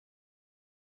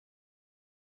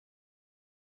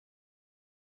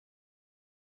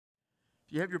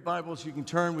If you have your Bibles, you can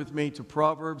turn with me to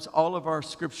Proverbs. All of our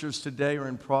scriptures today are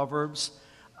in Proverbs.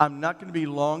 I'm not going to be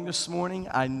long this morning,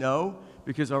 I know,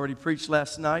 because I already preached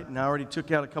last night, and I already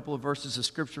took out a couple of verses of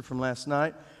scripture from last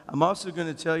night. I'm also going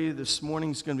to tell you this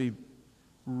morning's going to be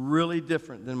really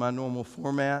different than my normal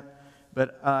format,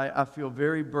 but I feel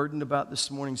very burdened about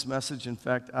this morning's message. In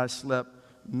fact, I slept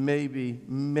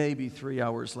maybe 3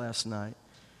 hours last night.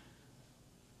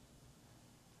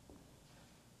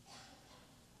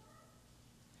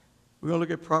 We're going to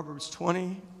look at Proverbs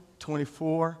 20,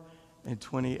 24, and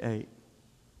 28.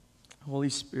 Holy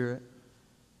Spirit,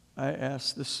 I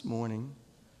ask this morning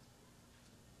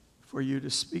for you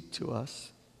to speak to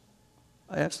us.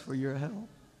 I ask for your help.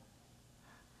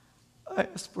 I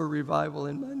ask for revival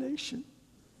in my nation.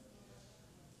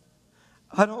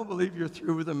 I don't believe you're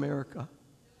through with America,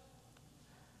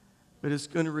 but it's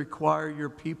going to require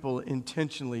your people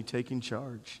intentionally taking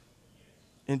charge,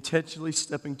 intentionally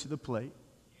stepping to the plate,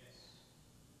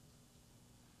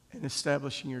 and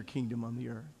establishing your kingdom on the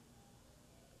earth.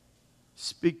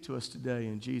 Speak to us today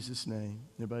in Jesus' name.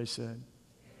 Everybody said.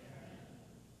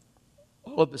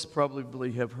 All of us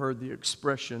probably have heard the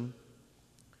expression,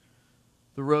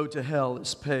 the road to hell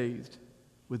is paved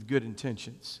with good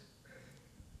intentions.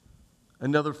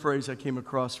 Another phrase I came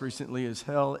across recently is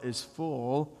hell is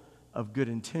full of good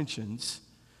intentions,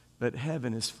 but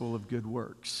heaven is full of good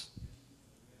works.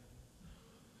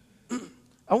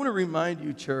 I want to remind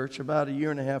you, church, about a year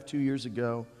and a half, 2 years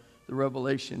ago, the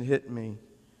revelation hit me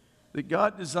that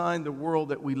God designed the world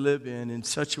that we live in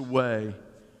such a way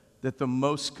that the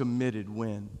most committed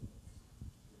win.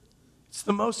 It's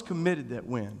the most committed that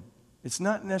win. It's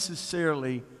not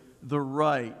necessarily the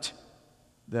right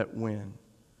that win.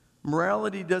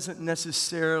 Morality doesn't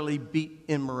necessarily beat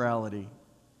immorality.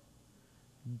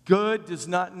 Good does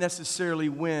not necessarily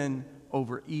win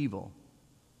over evil.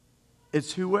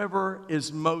 It's whoever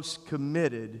is most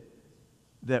committed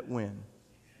that win.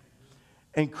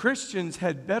 And Christians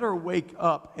had better wake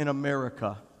up in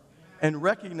America and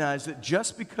recognize that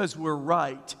just because we're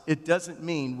right, it doesn't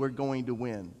mean we're going to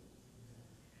win.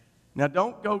 Now,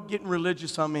 don't go getting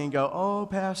religious on me and go, oh,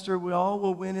 Pastor, we all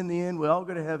will win in the end. We all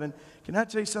go to heaven. Can I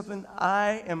tell you something?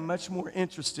 I am much more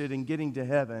interested in getting to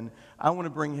heaven. I want to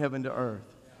bring heaven to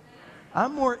earth.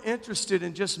 I'm more interested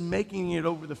in just making it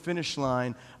over the finish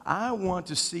line. I want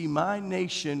to see my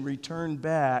nation return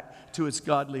back to its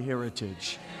godly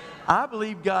heritage. I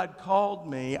believe God called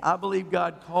me. I believe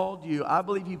God called you. I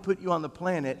believe He put you on the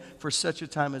planet for such a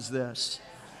time as this.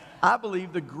 I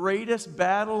believe the greatest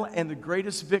battle and the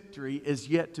greatest victory is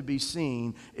yet to be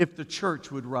seen if the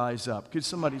church would rise up. Could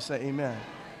somebody say amen?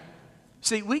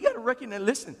 See, we got to recognize,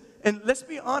 listen, and let's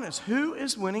be honest, who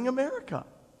is winning America?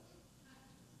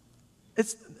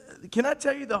 Can I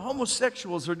tell you, the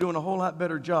homosexuals are doing a whole lot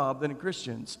better job than the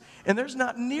Christians. And there's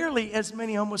not nearly as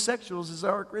many homosexuals as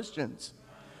there are Christians.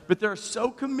 But they're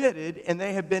so committed, and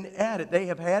they have been at it. They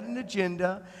have had an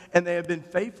agenda, and they have been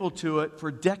faithful to it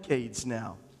for decades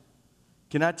now.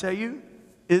 Can I tell you,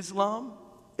 Islam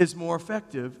is more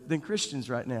effective than Christians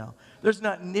right now. There's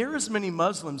not near as many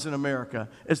Muslims in America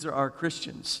as there are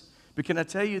Christians. But can I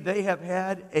tell you, they have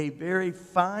had a very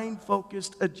fine,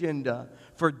 focused agenda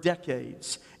for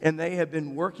decades. And they have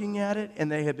been working at it, and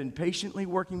they have been patiently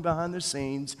working behind the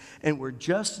scenes. And we're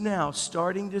just now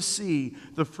starting to see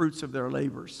the fruits of their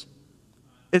labors.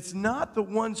 It's not the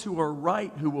ones who are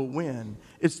right who will win.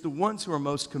 It's the ones who are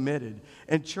most committed.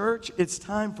 And church, it's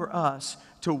time for us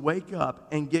to wake up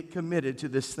and get committed to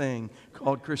this thing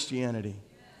called Christianity.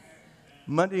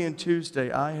 Monday and Tuesday,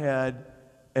 I had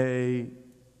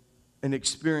an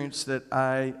experience that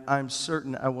I'm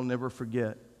certain I will never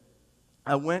forget.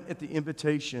 I went at the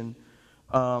invitation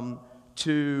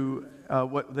to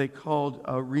what they called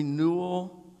a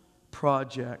renewal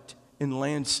project in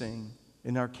Lansing,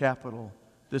 in our capital,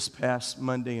 this past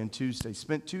Monday and Tuesday.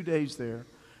 Spent 2 days there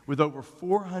with over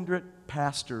 400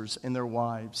 pastors and their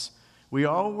wives. We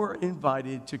all were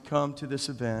invited to come to this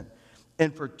event.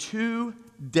 And for 2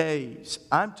 days,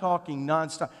 I'm talking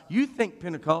nonstop. You think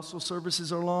Pentecostal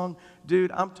services are long?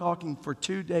 Dude, I'm talking for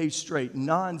 2 days straight,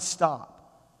 nonstop.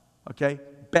 Okay?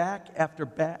 Back after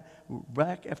back.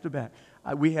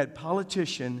 We had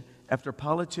politician after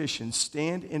politician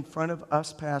stand in front of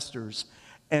us pastors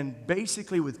and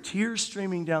basically with tears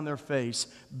streaming down their face,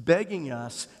 begging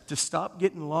us to stop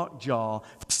getting lockjaw,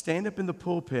 stand up in the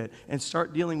pulpit, and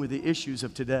start dealing with the issues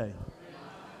of today.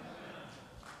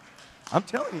 I'm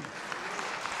telling you.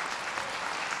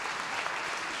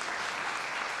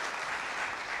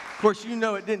 Of course, you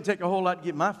know it didn't take a whole lot to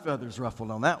get my feathers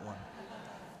ruffled on that one.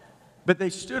 But they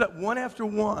stood up one after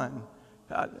one,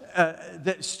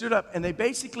 that stood up, and they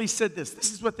basically said this.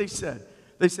 This is what they said.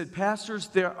 They said, pastors,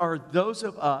 there are those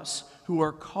of us who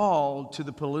are called to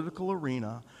the political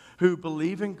arena, who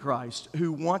believe in Christ,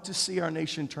 who want to see our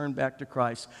nation turn back to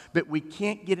Christ, but we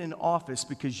can't get in office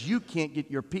because you can't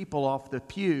get your people off the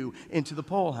pew into the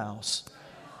poll house.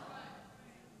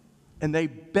 And they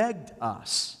begged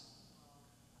us.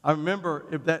 I remember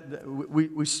that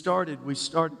we started,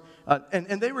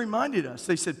 and they reminded us.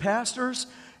 They said, pastors,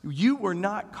 you were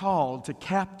not called to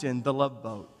captain the love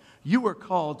boat. You were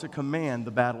called to command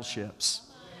the battleships.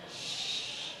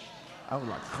 I was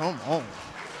like, come on.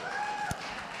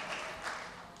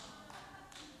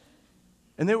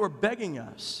 And they were begging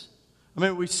us. I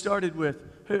mean, we started with,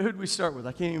 who did we start with?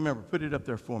 I can't even remember. Put it up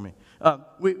there for me.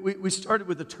 We started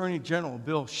with Attorney General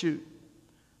Bill Shute.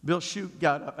 Bill Shute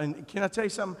got up. And can I tell you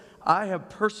something? I have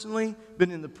personally been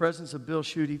in the presence of Bill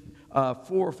Shute 4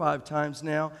 or 5 times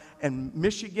now. And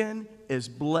Michigan is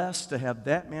blessed to have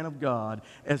that man of God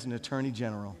as an Attorney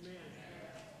General.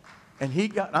 And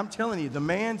I'm telling you, the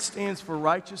man stands for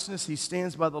righteousness. He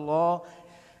stands by the law.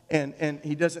 And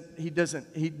he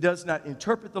does not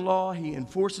interpret the law. He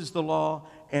enforces the law.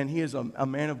 And he is a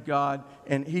man of God.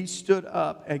 And he stood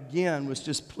up again, was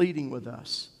just pleading with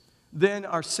us. Then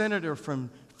our senator from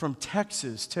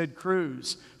Texas, Ted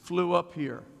Cruz, flew up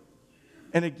here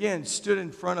and again stood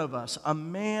in front of us, a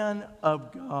man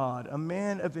of God, a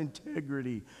man of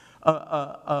integrity,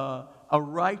 a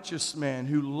righteous man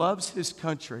who loves his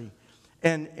country,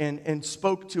 and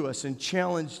spoke to us and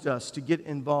challenged us to get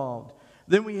involved.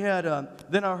 Then we had,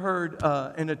 then I heard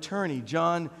an attorney,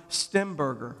 John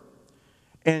Stemberger,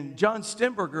 and John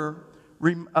Stemberger,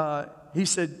 he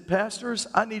said, pastors,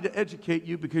 I need to educate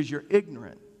you because you're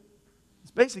ignorant. It's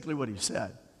basically what he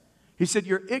said. He said,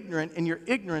 you're ignorant, and your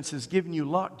ignorance has given you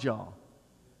lockjaw.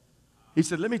 He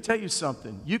said, let me tell you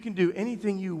something. You can do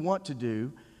anything you want to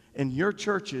do in your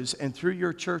churches and through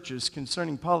your churches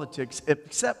concerning politics,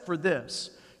 except for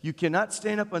this. You cannot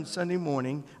stand up on Sunday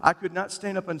morning. I could not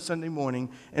stand up on Sunday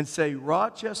morning and say,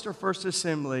 Rochester First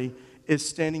Assembly is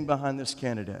standing behind this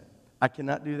candidate. I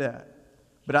cannot do that.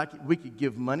 But we could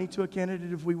give money to a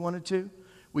candidate if we wanted to.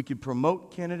 We could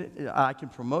promote candidate. I can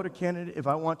promote a candidate if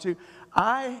I want to.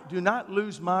 I do not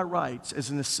lose my rights as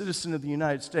a citizen of the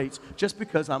United States just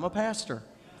because I'm a pastor.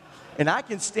 And I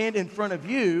can stand in front of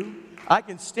you.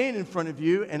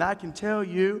 And I can tell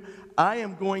you, I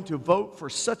am going to vote for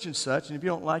such and such. And if you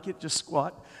don't like it, just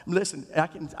squat. Listen,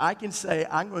 I can say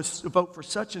I'm going to vote for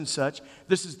such and such.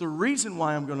 This is the reason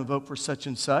why I'm going to vote for such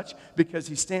and such, because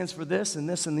he stands for this and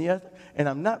this and the other. And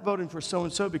I'm not voting for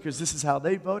so-and-so because this is how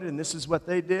they voted and this is what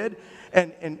they did.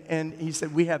 And he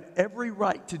said, we have every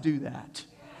right to do that.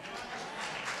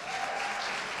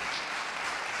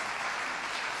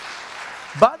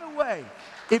 By the way,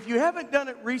 if you haven't done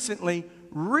it recently,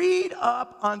 read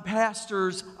up on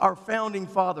pastors, our founding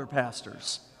father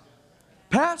pastors.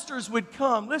 Pastors would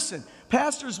come, listen,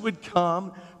 pastors would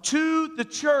come to the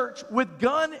church with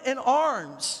gun and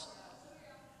arms.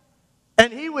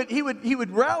 And he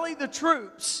would rally the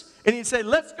troops, and he'd say,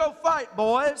 let's go fight,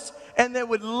 boys. And they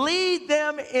would lead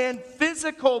them in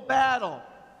physical battle.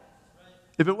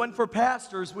 If it wasn't for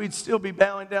pastors, we'd still be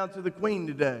bowing down to the Queen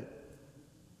today.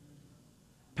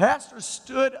 Pastors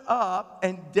stood up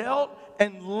and dealt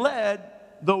and led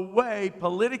the way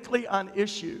politically on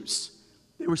issues.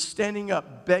 They were standing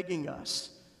up, begging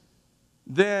us.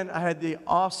 Then I had the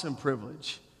awesome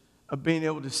privilege of being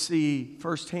able to see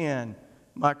firsthand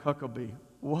Mike Huckabee.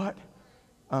 What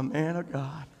a man of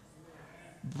God.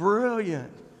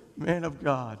 Brilliant man of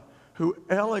God who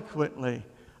eloquently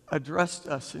addressed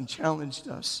us and challenged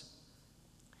us.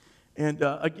 And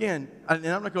again, and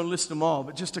I'm not going to list them all,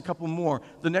 but just a couple more.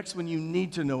 The next one you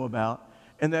need to know about,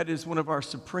 and that is one of our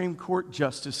Supreme Court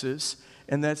justices,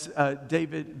 and that's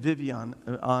David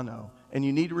Viviano. And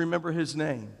you need to remember his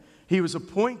name. He was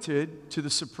appointed to the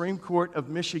Supreme Court of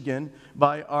Michigan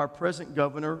by our present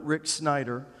governor, Rick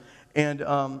Snyder. And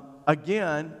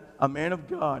again, a man of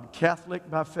God,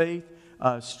 Catholic by faith,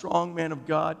 a strong man of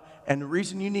God. And the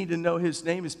reason you need to know his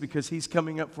name is because he's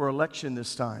coming up for election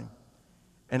this time.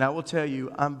 And I will tell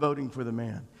you, I'm voting for the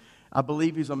man. I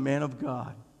believe he's a man of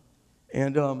God.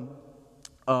 And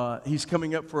he's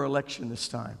coming up for election this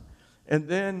time. And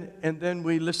then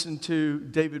we listened to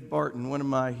David Barton, one of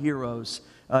my heroes,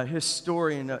 a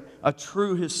historian, a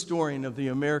true historian of the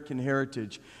American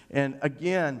heritage. And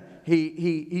again,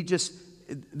 he just,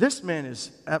 this man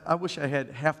is, I wish I had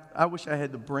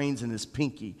the brains in his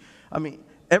pinky. I mean,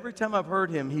 every time I've heard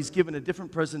him, he's given a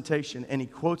different presentation, and he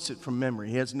quotes it from memory.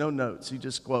 He has no notes. He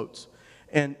just quotes.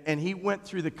 And he went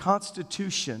through the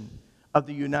Constitution of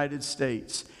the United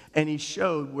States, and he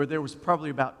showed where there was probably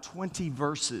about 20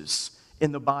 verses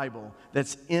in the Bible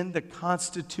that's in the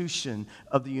Constitution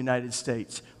of the United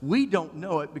States. We don't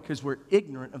know it because we're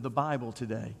ignorant of the Bible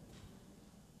today.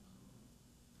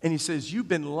 And he says, you've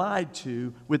been lied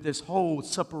to with this whole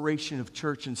separation of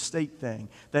church and state thing.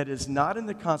 That is not in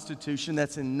the Constitution.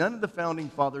 That's in none of the Founding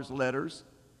Fathers' letters,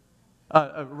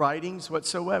 writings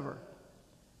whatsoever.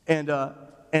 And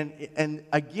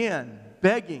again,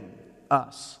 begging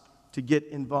us to get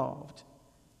involved.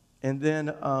 And then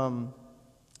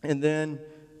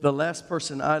the last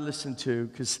person I listened to,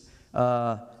 because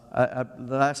the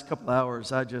last couple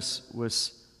hours I just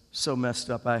was so messed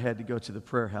up, I had to go to the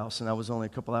prayer house, and I was only a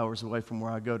couple hours away from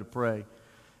where I go to pray.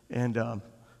 And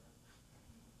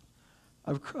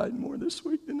I've cried more this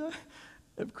week than I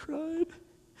have cried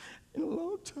in a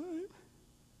long time.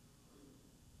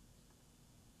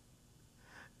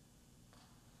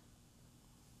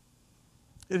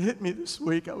 It hit me this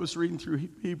week. I was reading through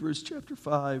Hebrews chapter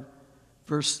 5,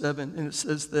 verse 7, and it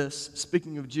says this,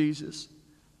 speaking of Jesus,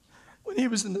 when he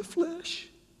was in the flesh,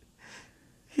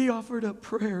 he offered up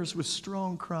prayers with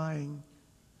strong crying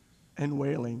and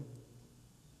wailing.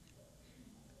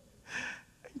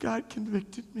 And God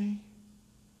convicted me.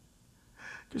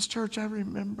 Because, church, I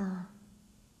remember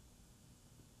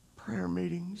prayer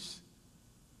meetings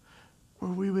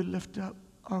where we would lift up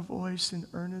our voice in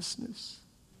earnestness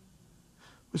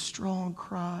with strong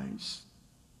cries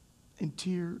and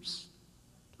tears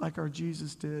like our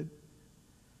Jesus did.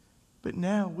 But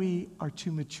now we are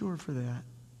too mature for that.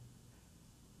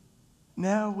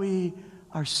 Now we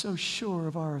are so sure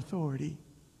of our authority,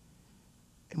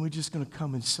 and we're just going to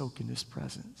come and soak in His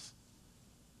presence.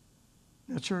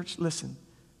 Now, church, listen,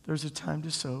 there's a time to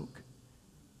soak,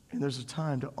 and there's a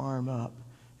time to arm up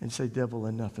and say, devil,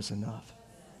 enough is enough.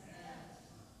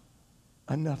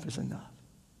 Enough is enough.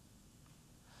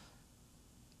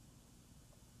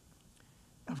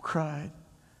 I've cried.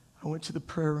 I went to the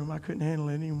prayer room. I couldn't handle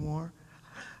it anymore.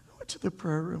 I went to the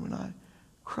prayer room, and I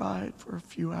cried for a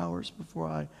few hours before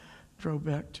I drove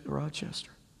back to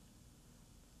Rochester.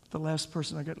 The last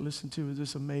person I got to listen to was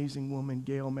this amazing woman,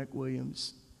 Gail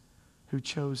McWilliams, who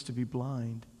chose to be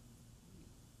blind.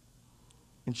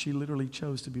 And she literally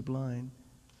chose to be blind.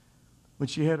 When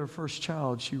she had her first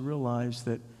child, she realized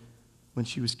that when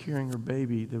she was carrying her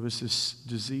baby, there was this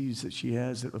disease that she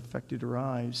has that affected her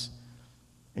eyes.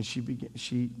 And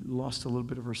she lost a little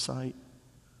bit of her sight.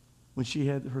 When she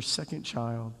had her second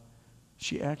child,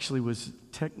 she actually was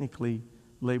technically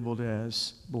labeled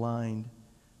as blind.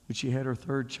 When she had her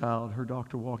third child, her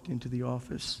doctor walked into the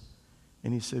office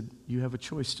and he said, you have a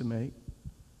choice to make,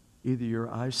 either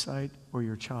your eyesight or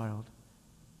your child.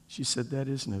 She said, that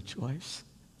is no choice.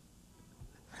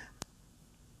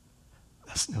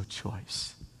 That's no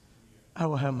choice. I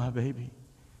will have my baby.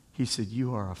 He said,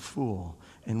 you are a fool,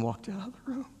 and walked out of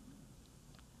the room.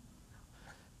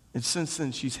 And since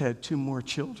then, she's had 2 more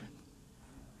children.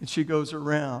 And she goes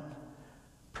around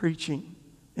preaching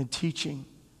and teaching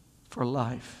for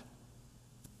life.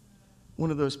 One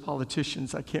of those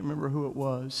politicians, I can't remember who it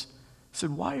was,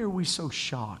 said, why are we so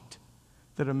shocked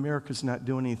that America's not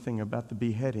doing anything about the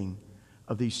beheading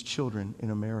of these children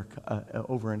in America,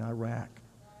 over in Iraq?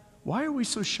 Why are we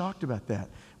so shocked about that?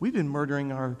 We've been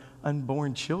murdering our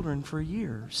unborn children for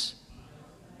years.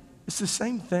 It's the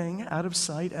same thing, out of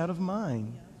sight, out of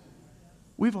mind.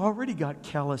 We've already got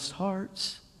calloused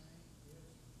hearts.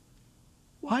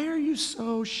 Why are you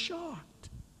so shocked?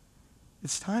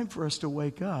 It's time for us to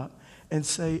wake up and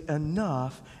say,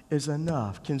 enough is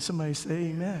enough. Can somebody say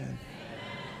amen?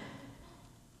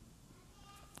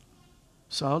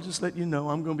 So I'll just let you know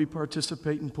I'm going to be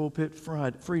participating in Pulpit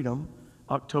Freedom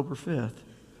October 5th.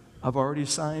 I've already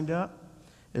signed up.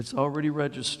 It's already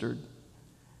registered.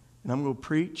 And I'm going to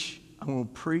preach. I'm going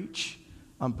to preach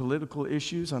on political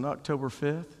issues on October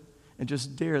 5th and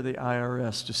just dare the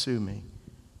IRS to sue me.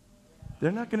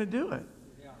 They're not going to do it.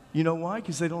 You know why?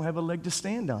 Because they don't have a leg to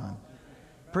stand on.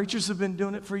 Preachers have been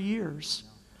doing it for years.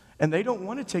 And they don't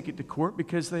want to take it to court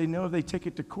because they know if they take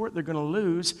it to court, they're going to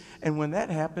lose. And when that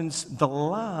happens, the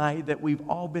lie that we've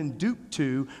all been duped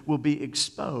to will be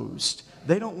exposed.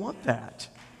 They don't want that.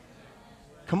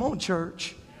 Come on,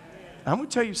 church. I'm going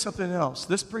to tell you something else.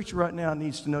 This preacher right now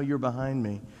needs to know you're behind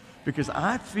me because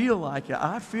I feel like it.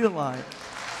 I feel like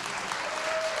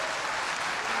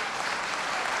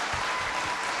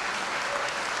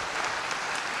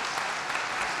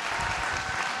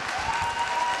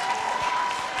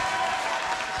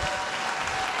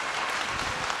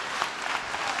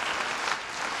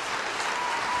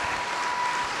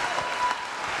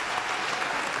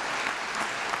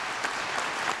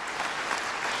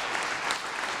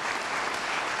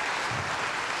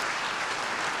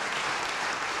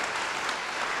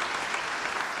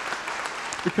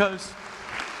Because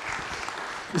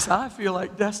I feel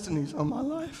like destiny's on my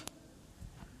life.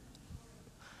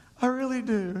 I really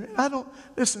do. I don't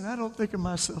think of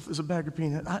myself as a bag of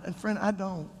peanuts. And friend, I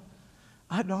don't.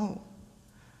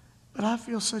 But I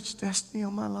feel such destiny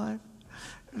on my life.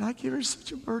 And I carry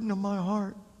such a burden on my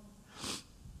heart.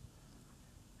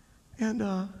 And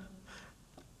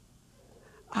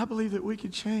I believe that we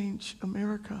could change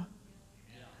America.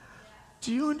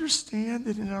 Do you understand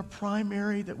that in our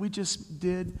primary that we just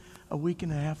did a week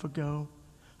and a half ago,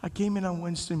 I came in on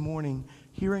Wednesday morning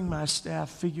hearing my staff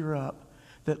figure up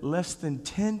that less than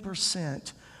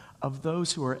 10% of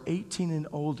those who are 18 and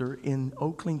older in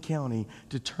Oakland County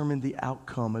determined the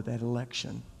outcome of that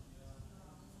election.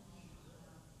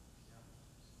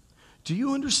 Do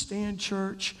you understand,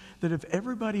 church, that if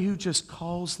everybody who just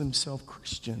calls themselves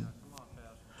Christian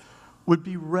would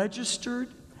be registered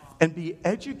and be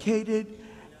educated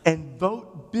and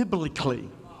vote biblically,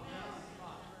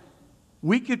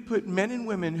 we could put men and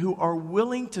women who are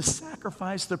willing to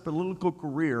sacrifice their political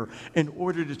career in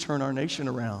order to turn our nation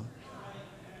around.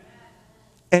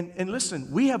 And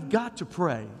listen, we have got to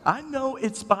pray. I know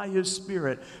it's by His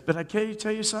Spirit, but I can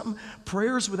tell you something?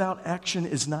 Prayers without action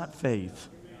is not faith.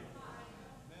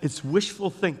 It's wishful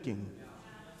thinking.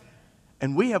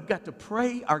 And we have got to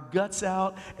pray our guts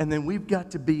out, and then we've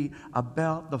got to be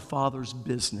about the Father's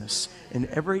business in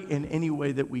any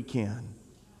way that we can.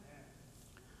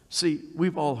 See,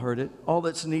 we've all heard it. All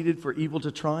that's needed for evil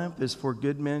to triumph is for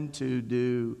good men to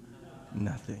do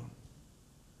nothing.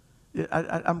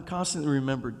 I'm constantly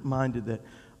reminded that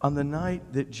on the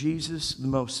night that Jesus, the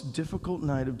most difficult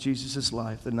night of Jesus'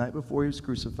 life, the night before He was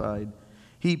crucified,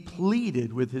 He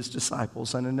pleaded with His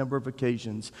disciples on a number of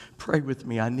occasions. Pray with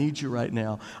me. I need you right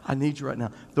now. I need you right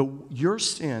now. Your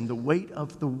sin, the weight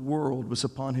of the world was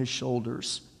upon His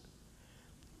shoulders.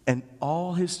 And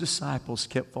all His disciples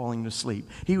kept falling asleep.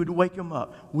 He would wake them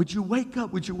up. Would you wake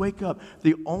up? Would you wake up?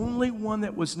 The only one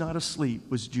that was not asleep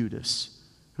was Judas,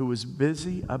 who was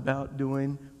busy about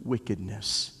doing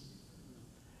wickedness.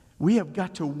 We have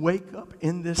got to wake up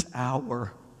in this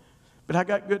hour. But I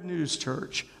got good news,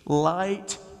 church.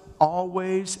 Light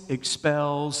always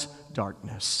expels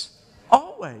darkness.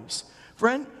 Always.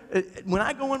 Friend, when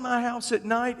I go in my house at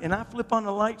night and I flip on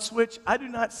the light switch, I do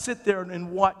not sit there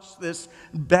and watch this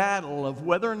battle of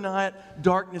whether or not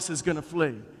darkness is going to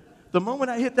flee. The moment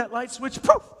I hit that light switch,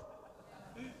 poof!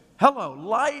 Hello,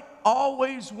 light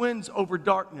always wins over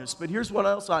darkness. But here's what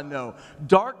else I know.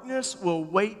 Darkness will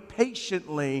wait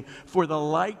patiently for the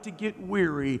light to get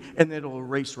weary, and then it'll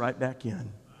race right back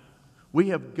in. We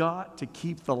have got to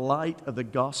keep the light of the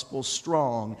gospel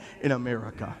strong in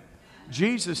America.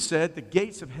 Jesus said the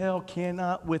gates of hell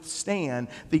cannot withstand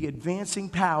the advancing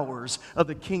powers of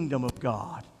the kingdom of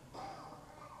God.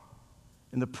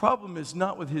 And the problem is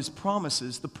not with His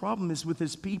promises. The problem is with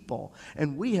His people.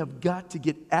 And we have got to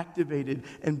get activated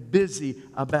and busy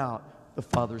about the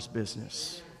Father's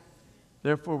business.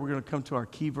 Therefore, we're going to come to our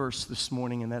key verse this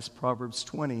morning, and that's Proverbs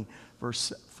 20,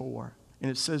 verse 4.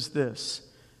 And it says this.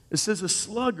 It says, a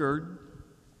sluggard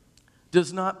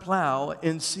does not plow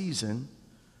in season,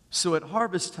 so at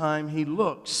harvest time he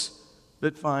looks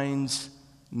but finds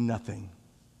nothing.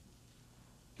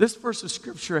 This verse of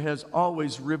Scripture has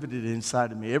always riveted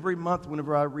inside of me. Every month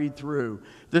whenever I read through,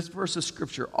 this verse of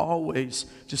Scripture always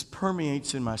just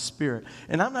permeates in my spirit.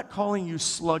 And I'm not calling you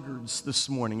sluggards this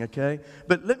morning, okay?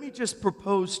 But let me just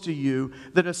propose to you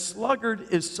that a sluggard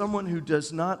is someone who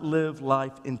does not live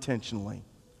life intentionally.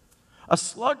 A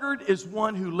sluggard is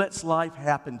one who lets life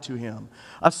happen to him.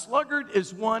 A sluggard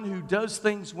is one who does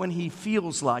things when he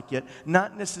feels like it,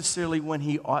 not necessarily when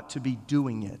he ought to be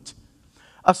doing it.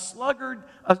 A sluggard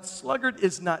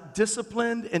is not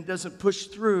disciplined and doesn't push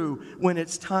through when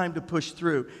it's time to push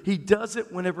through. He does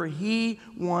it whenever he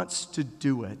wants to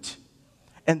do it.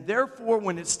 And therefore,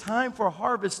 when it's time for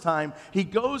harvest time, he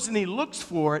goes and he looks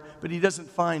for it, but he doesn't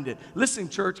find it. Listen,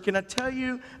 church, can I tell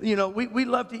you, we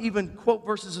love to even quote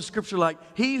verses of Scripture like,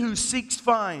 he who seeks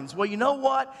finds. Well, you know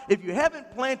what? If you haven't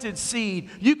planted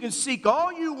seed, you can seek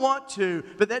all you want to,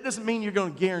 but that doesn't mean you're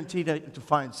going to guarantee to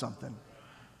find something.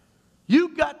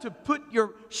 You've got to put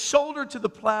your shoulder to the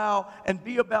plow and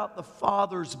be about the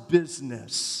Father's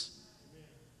business.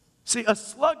 See, a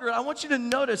sluggard, I want you to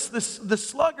notice this, the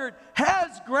sluggard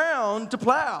has ground to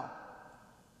plow.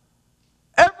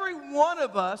 Every one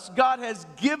of us, God has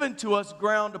given to us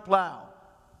ground to plow.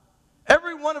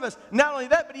 Every one of us, not only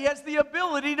that, but He has the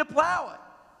ability to plow it.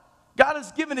 God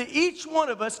has given to each one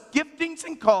of us giftings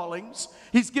and callings.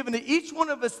 He's given to each one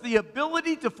of us the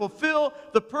ability to fulfill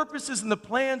the purposes and the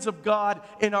plans of God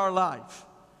in our life.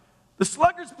 The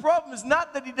sluggard's problem is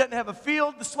not that he doesn't have a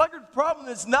field. The sluggard's problem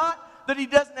is not that he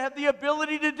doesn't have the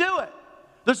ability to do it.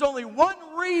 There's only one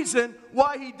reason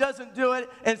why he doesn't do it,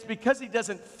 and it's because he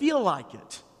doesn't feel like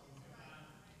it.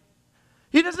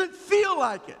 He doesn't feel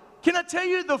like it. Can I tell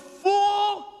you, the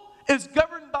fool is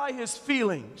governed by his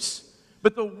feelings,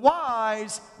 but the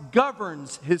wise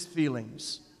governs his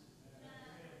feelings.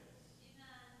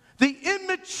 The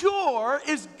immature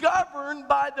is governed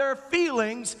by their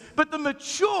feelings, but the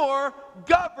mature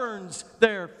governs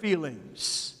their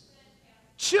feelings.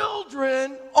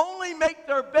 Children only make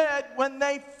their bed when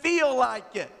they feel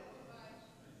like it.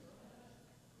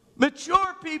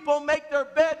 Mature people make their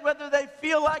bed whether they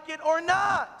feel like it or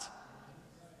not.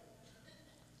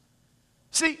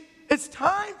 See, it's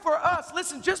time for us.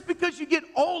 Listen, just because you get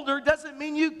older doesn't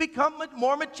mean you become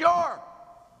more mature.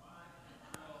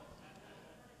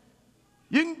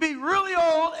 You can be really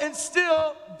old and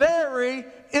still very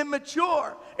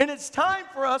immature. And it's time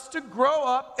for us to grow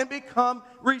up and become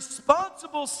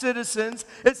responsible citizens.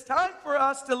 It's time for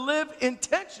us to live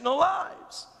intentional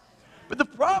lives. But the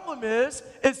problem is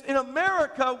in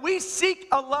America, we seek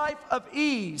a life of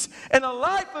ease. And a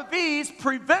life of ease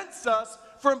prevents us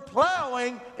from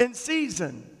plowing in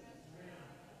season.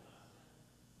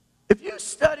 If you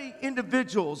study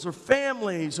individuals or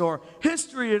families or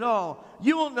history at all,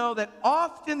 you will know that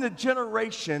often the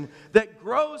generation that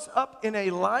grows up in a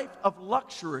life of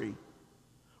luxury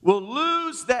will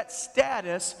lose that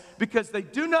status because they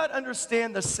do not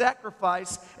understand the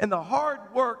sacrifice and the hard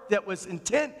work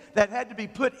that had to be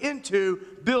put into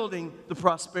building the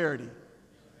prosperity.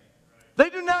 They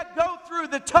do not go through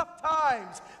the tough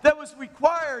times that was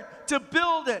required to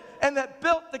build it and that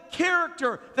built the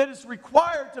character that is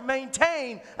required to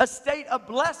maintain a state of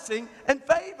blessing and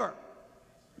favor.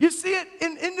 You see it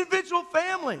in individual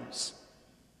families.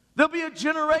 There'll be a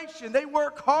generation, they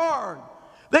work hard.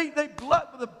 They blood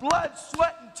with the blood,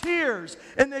 sweat, and tears,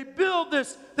 and they build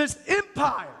this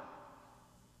empire.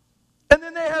 And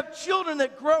then they have children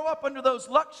that grow up under those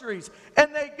luxuries,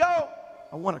 and they go,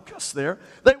 I want to cuss there.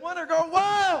 They want to go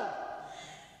wild.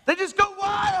 They just go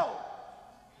wild.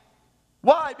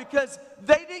 Why? Because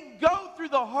they didn't go through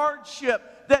the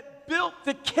hardship that built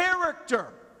the character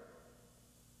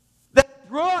that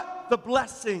brought the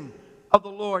blessing of the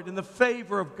Lord and the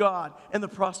favor of God and the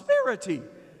prosperity.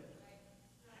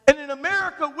 And in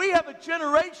America, we have a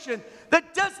generation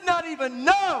that does not even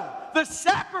know the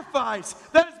sacrifice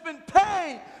that has been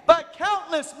paid by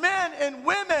countless men and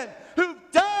women who've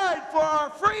died for our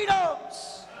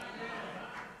freedoms.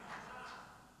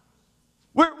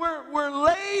 We're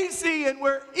lazy and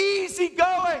we're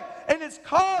easygoing, and it's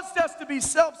caused us to be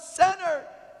self-centered.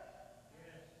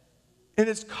 And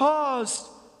it's caused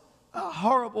a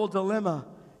horrible dilemma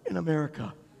in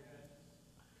America.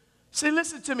 See,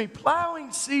 listen to me.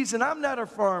 Plowing season, I'm not a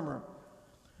farmer,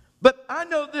 but I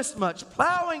know this much.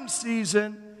 Plowing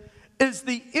season is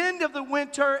the end of the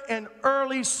winter and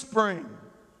early spring.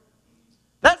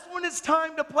 That's when it's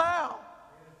time to plow.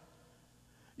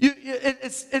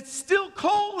 It's still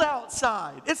cold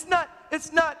outside. It's not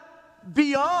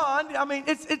beyond. I mean,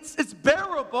 it's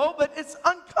bearable, but it's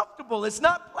uncomfortable. It's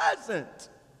not pleasant.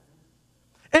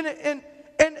 And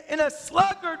a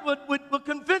sluggard would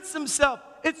convince himself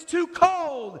it's too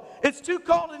cold. It's too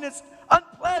cold and it's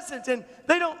unpleasant.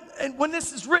 And when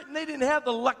this is written, they didn't have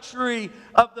the luxury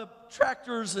of the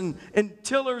tractors and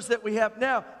tillers that we have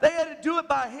now. They had to do it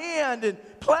by hand and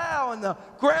plow, and the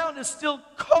ground is still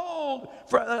cold,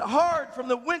 hard from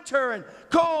the winter and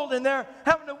cold, and they're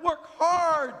having to work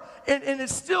hard, and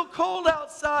it's still cold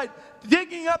outside,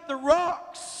 digging up the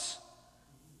rocks.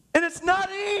 And it's not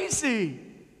easy.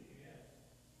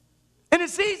 And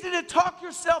it's easy to talk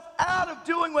yourself out of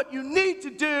doing what you need to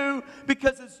do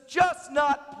because it's just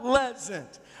not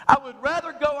pleasant. I would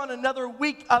rather go on another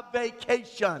week of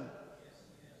vacation.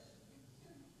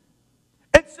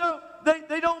 And so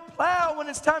they don't plow when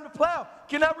it's time to plow.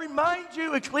 Can I remind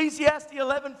you, Ecclesiastes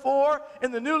 11:4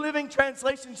 in the New Living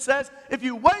Translation says, if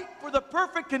you wait for the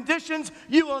perfect conditions,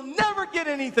 you will never get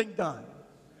anything done.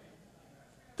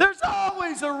 There's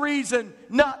always a reason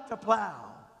not to plow.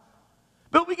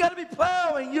 But we got to be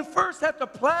plowing. You first have to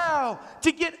plow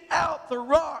to get out the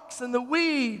rocks and the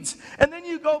weeds. And then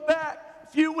you go back a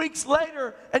few weeks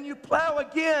later and you plow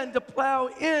again to plow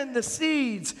in the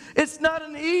seeds. It's not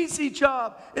an easy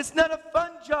job. It's not a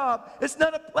fun job. It's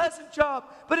not a pleasant job.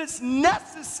 But it's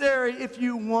necessary if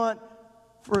you want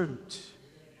fruit.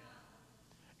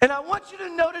 And I want you to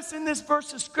notice in this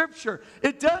verse of Scripture,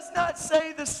 it does not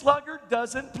say the sluggard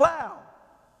doesn't plow.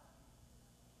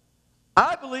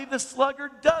 I believe the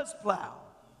sluggard does plow.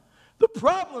 The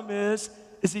problem is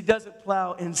he doesn't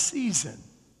plow in season.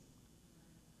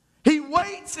 He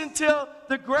waits until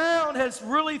the ground has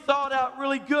really thawed out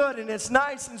really good and it's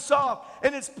nice and soft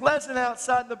and it's pleasant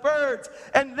outside, the birds.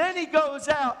 And then he goes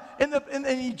out and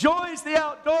he enjoys the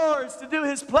outdoors to do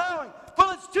his plowing.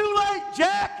 Well, it's too late,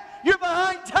 Jack. You're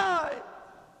behind time.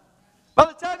 By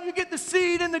the time you get the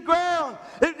seed in the ground,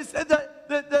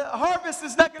 the harvest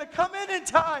is not going to come in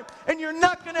time, and you're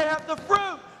not going to have the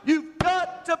fruit. You've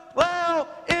got to plow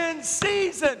in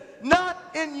season, not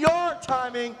in your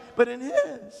timing, but in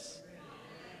His.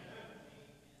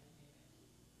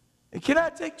 And can I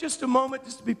take just a moment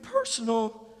just to be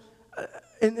personal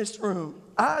in this room?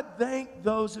 I thank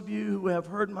those of you who have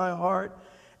heard my heart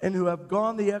and who have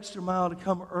gone the extra mile to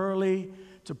come early,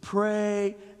 to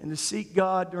pray and to seek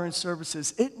God during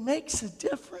services. It makes a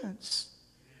difference.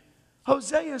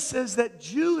 Hosea says that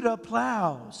Judah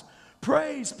plows,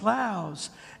 praise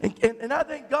plows. And I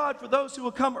thank God for those who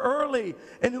will come early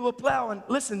and who will plow. And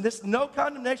listen, this no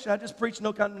condemnation. I just preached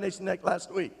no condemnation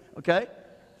last week, okay?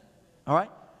 All right?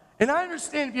 And I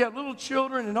understand if you have little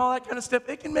children and all that kind of stuff,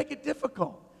 it can make it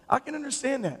difficult. I can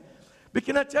understand that. But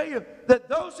can I tell you that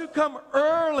those who come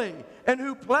early and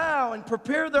who plow and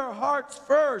prepare their hearts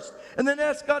first and then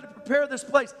ask God to prepare this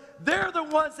place, they're the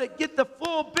ones that get the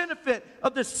full benefit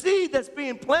of the seed that's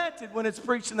being planted when it's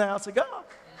preached in the house of God.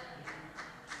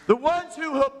 The ones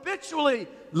who habitually,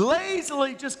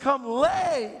 lazily just come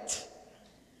late,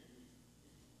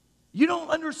 you don't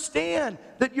understand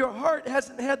that your heart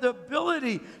hasn't had the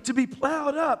ability to be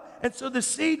plowed up. And so the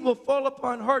seed will fall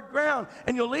upon hard ground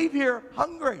and you'll leave here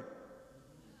hungry.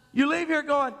 You leave here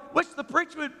going, wish the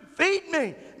preacher would feed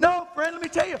me. No, friend, let me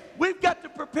tell you, we've got to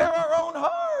prepare our own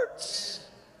hearts.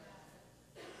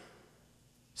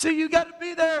 See, you got to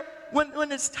be there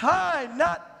when it's time,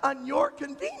 not on your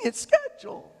convenient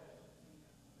schedule.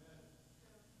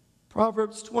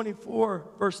 Proverbs 24,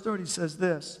 verse 30 says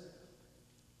this.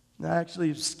 Now, actually,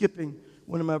 I'm skipping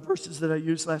one of my verses that I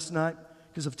used last night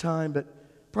because of time, but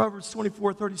Proverbs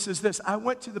 24, 30 says this. I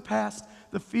went to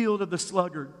the field of the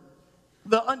sluggard,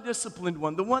 the undisciplined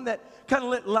one, the one that kind of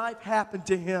let life happen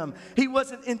to him. He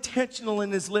wasn't intentional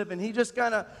in his living. He just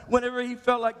kind of, whenever he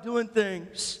felt like doing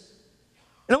things.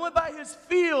 And I went by his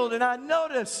field and I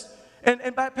noticed, and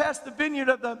I passed the vineyard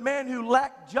of the man who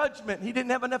lacked judgment. He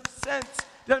didn't have enough sense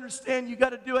to understand you got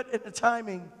to do it at the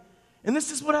timing. And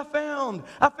this is what I found.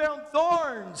 I found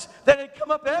thorns that had come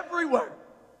up everywhere.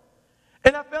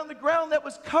 And I found the ground that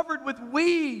was covered with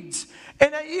weeds.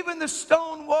 And even the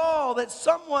stone wall that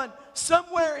someone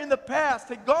somewhere in the past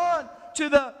had gone to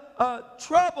the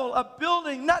trouble of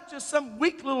building not just some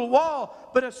weak little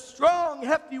wall, but a strong,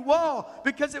 hefty wall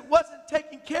because it wasn't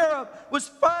taken care of, was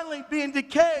finally being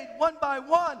decayed one by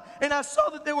one. And I saw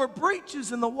that there were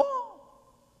breaches in the wall.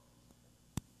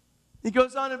 He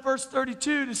goes on in verse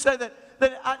 32 to say that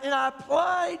I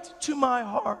applied to my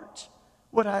heart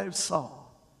what I saw.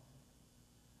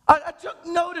 I took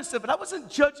notice of it. I wasn't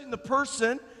judging the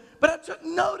person, but I took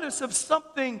notice of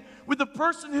something with the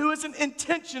person who isn't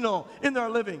intentional in their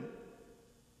living.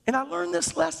 And I learned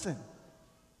this lesson.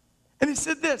 And he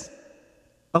said this,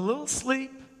 a little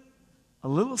sleep, a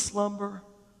little slumber,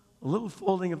 a little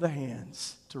folding of the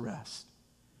hands to rest.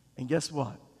 And guess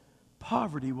what?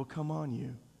 Poverty will come on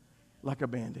you like a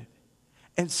bandit,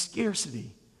 and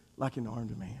scarcity like an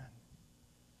armed man.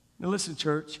 Now listen,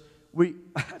 church.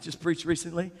 I just preached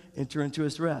recently, enter into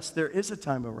His rest. There is a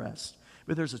time of rest,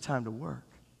 but there's a time to work.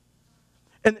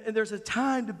 And there's a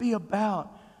time to be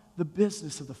about the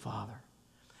business of the Father.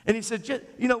 And he said,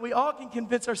 we all can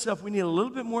convince ourselves we need a little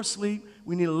bit more sleep,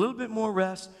 we need a little bit more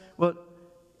rest. Well,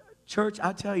 church,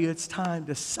 I tell you, it's time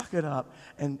to suck it up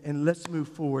and let's move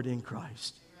forward in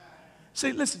Christ.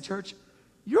 Say, listen, church,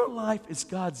 your life is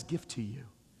God's gift to you.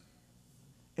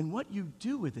 And what you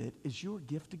do with it is your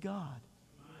gift to God.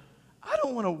 I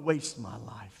don't want to waste my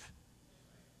life.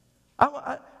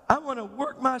 I want to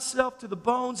work myself to the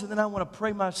bones, and then I want to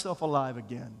pray myself alive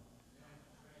again.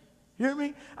 Hear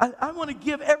me? I want to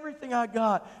give everything I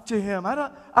got to Him.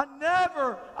 I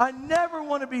never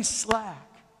want to be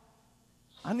slack.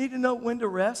 I need to know when to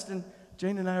rest, and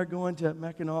Jane and I are going to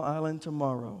Mackinac Island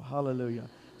tomorrow. Hallelujah.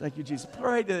 Thank you, Jesus.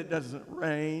 Pray that it doesn't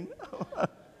rain.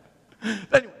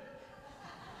 Anyway.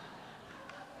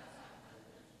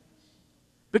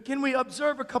 But can we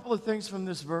observe a couple of things from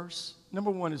this verse?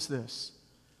 Number one is this.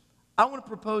 I want to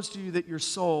propose to you that your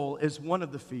soul is one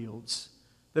of the fields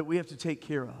that we have to take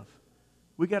care of.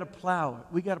 We got to plow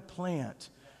it. We got to plant.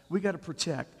 We got to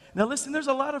protect. Now listen, there's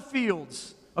a lot of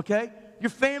fields, okay? Your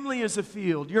family is a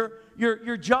field.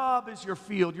 Your job is your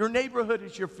field. Your neighborhood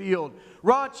is your field.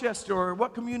 Rochester, or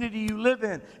what community you live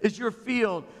in, is your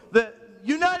field. The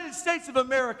United States of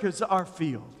America is our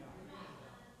field.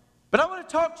 But I want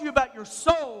to talk to you about your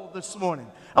soul this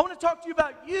morning. I want to talk to you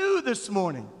about you this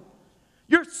morning.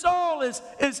 Your soul is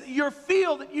your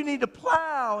field that you need to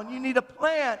plow and you need to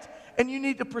plant and you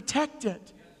need to protect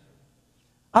it.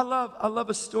 I love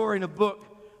a story in a book.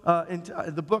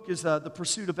 The book is The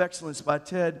Pursuit of Excellence by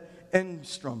Ted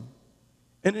Engstrom.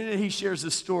 And in it he shares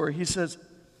this story. He says,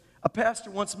 a pastor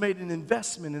once made an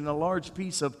investment in a large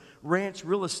piece of ranch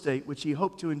real estate which he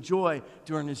hoped to enjoy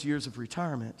during his years of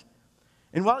retirement.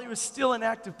 And while he was still an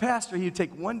active pastor, he would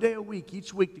take one day a week,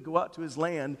 each week, to go out to his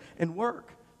land and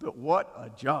work. But what a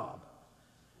job.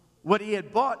 What he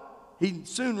had bought, he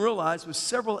soon realized, was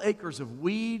several acres of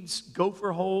weeds,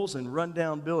 gopher holes, and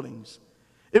rundown buildings.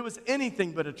 It was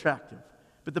anything but attractive,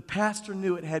 but the pastor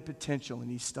knew it had potential,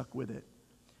 and he stuck with it.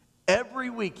 Every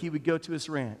week he would go to his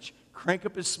ranch, crank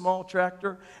up his small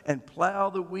tractor, and plow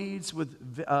the weeds with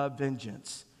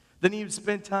vengeance. Then he would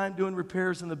spend time doing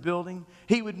repairs in the building.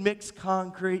 He would mix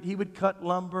concrete. He would cut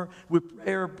lumber,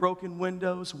 repair broken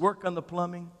windows, work on the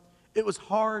plumbing. It was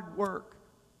hard work,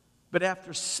 but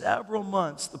after several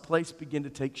months, the place began to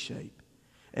take shape.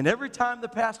 And every time the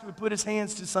pastor would put his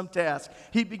hands to some task,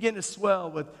 he began to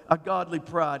swell with a godly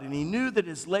pride, and he knew that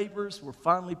his labors were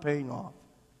finally paying off.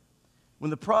 When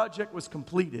the project was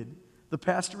completed, the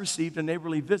pastor received a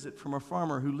neighborly visit from a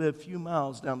farmer who lived a few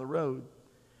miles down the road.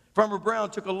 Farmer Brown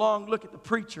took a long look at the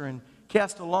preacher and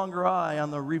cast a longer eye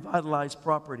on the revitalized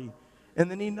property,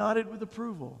 and then he nodded with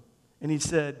approval, and he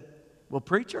said, "Well,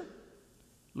 preacher,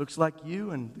 looks like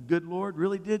you and the good Lord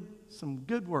really did some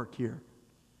good work here."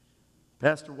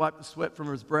 Pastor wiped the sweat from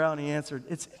his brow and he answered,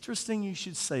 "It's interesting you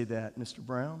should say that, Mr.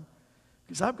 Brown,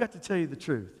 because I've got to tell you the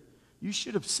truth. You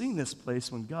should have seen this place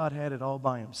when God had it all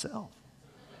by himself."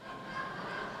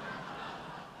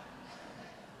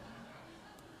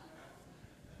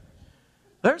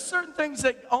 There's certain things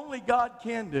that only God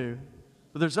can do,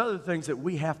 but there's other things that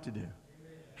we have to do.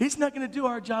 He's not going to do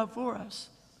our job for us.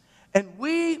 And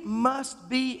we must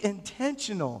be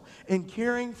intentional in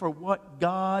caring for what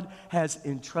God has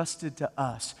entrusted to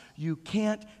us. You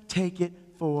can't take it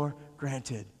for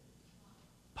granted.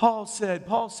 Paul said,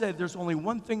 there's only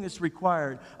one thing that's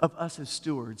required of us as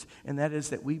stewards, and that is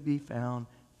that we be found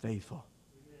faithful.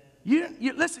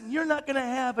 Listen, you're not going to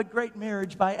have a great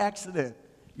marriage by accident.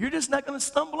 You're just not going to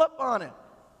stumble up on it.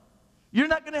 You're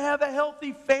not going to have a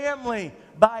healthy family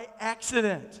by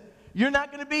accident. You're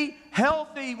not going to be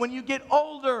healthy when you get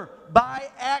older by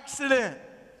accident.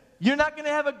 You're not going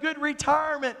to have a good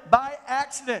retirement by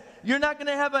accident. You're not going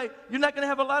to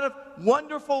have a lot of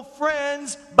wonderful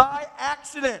friends by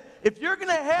accident. If you're going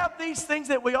to have these things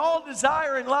that we all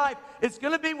desire in life, it's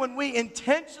going to be when we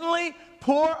intentionally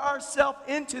pour ourselves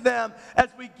into them as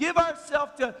we give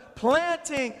ourselves to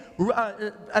planting,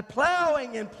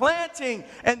 plowing and planting,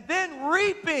 and then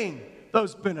reaping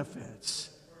those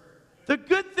benefits. The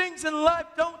good things in life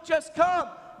don't just come.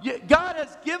 God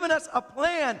has given us a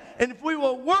plan, and if we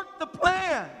will work the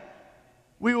plan,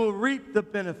 we will reap the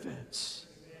benefits.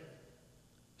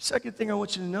 Second thing I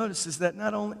want you to notice is that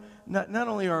not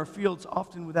only are our fields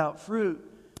often without fruit,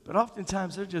 but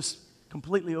oftentimes they're just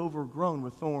completely overgrown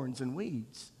with thorns and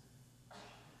weeds.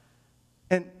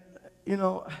 And, you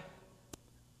know,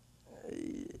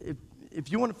 if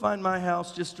you want to find my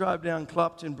house, just drive down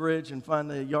Clopton Bridge and find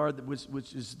the yard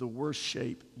which is the worst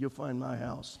shape. You'll find my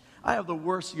house. I have the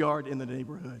worst yard in the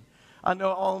neighborhood. I know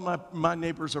all of my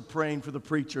neighbors are praying for the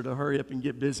preacher to hurry up and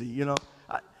get busy, you know.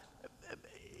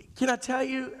 Can I tell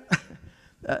you,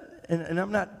 and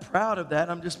I'm not proud of that,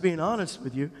 I'm just being honest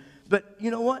with you, but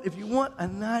you know what? If you want a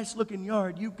nice-looking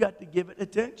yard, you've got to give it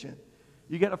attention.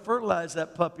 You got to fertilize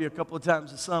that puppy a couple of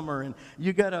times a summer, and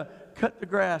you got to cut the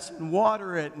grass and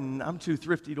water it, and I'm too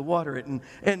thrifty to water it, and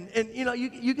you know,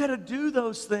 you got to do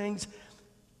those things.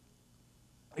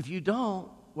 If you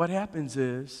don't, what happens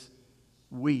is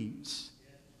weeds,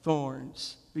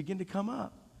 thorns begin to come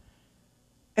up.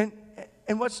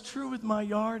 And what's true with my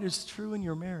yard is true in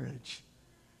your marriage.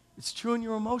 It's true in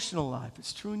your emotional life.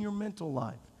 It's true in your mental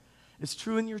life. It's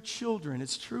true in your children.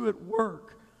 It's true at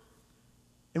work.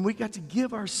 And we got to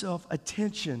give ourselves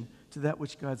attention to that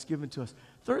which God's given to us.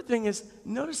 Third thing is,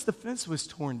 notice the fence was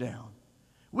torn down.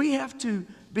 We have to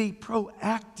be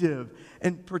proactive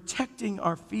in protecting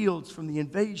our fields from the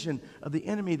invasion of the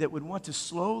enemy that would want to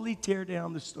slowly tear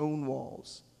down the stone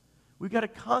walls. We've got to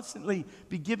constantly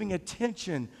be giving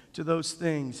attention to those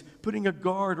things, putting a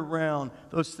guard around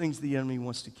those things the enemy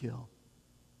wants to kill.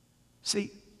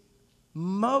 See,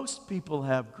 most people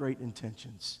have great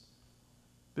intentions,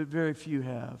 but very few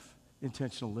have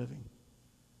intentional living.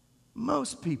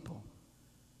 Most people.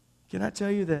 Can I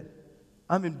tell you that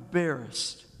I'm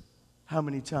embarrassed how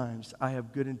many times I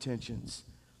have good intentions,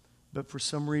 but for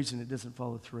some reason it doesn't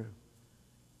follow through.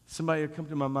 Somebody will come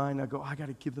to my mind, I go, I got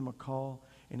to give them a call,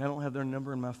 and I don't have their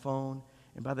number in my phone.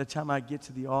 And by the time I get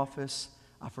to the office,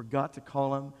 I forgot to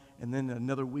call them, and then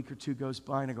another week or two goes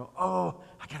by, and I go, oh,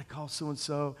 I got to call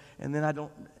so-and-so, and then I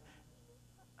don't.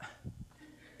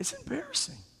 It's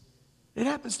embarrassing. It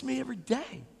happens to me every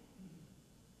day.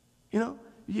 You know,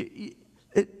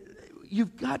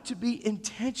 you've got to be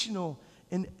intentional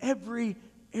in every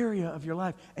area of your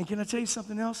life. And can I tell you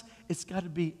something else? It's got to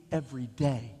be every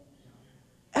day.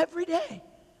 Every day.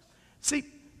 See,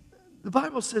 the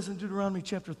Bible says in Deuteronomy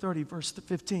chapter 30, verse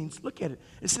 15, look at it.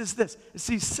 It says this. It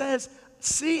says,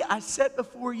 see, I set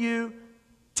before you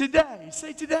today.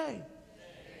 Say today.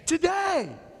 Today.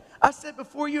 I set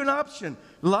before you an option.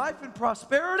 Life and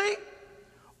prosperity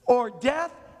or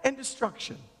death and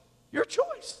destruction. Your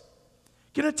choice.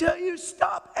 Can I tell you,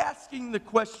 stop asking the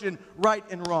question right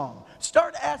and wrong.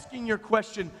 Start asking your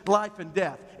question life and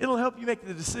death. It'll help you make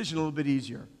the decision a little bit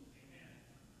easier.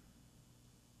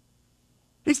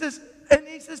 He says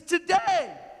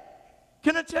today.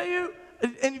 Can I tell you,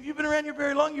 and if you've been around here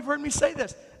very long, you've heard me say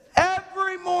this.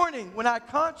 Every morning when I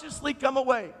consciously come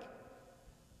awake,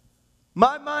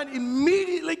 my mind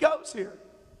immediately goes here.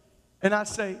 And I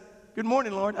say, good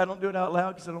morning, Lord. I don't do it out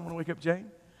loud because I don't want to wake up Jane.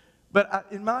 But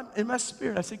in my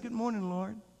spirit, I say, good morning,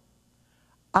 Lord.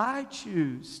 I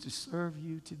choose to serve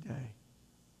you today.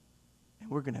 And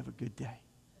we're going to have a good day.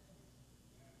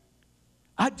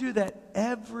 I do that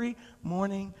every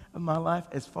morning of my life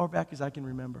as far back as I can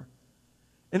remember.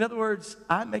 In other words,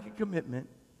 I make a commitment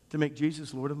to make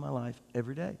Jesus Lord of my life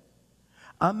every day.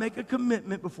 I make a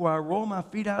commitment before I roll my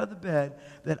feet out of the bed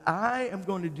that I am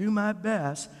going to do my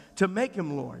best to make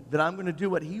him Lord, that I'm going to do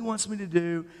what he wants me to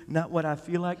do, not what I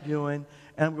feel like doing,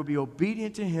 and I'm going to be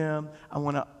obedient to him. I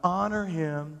want to honor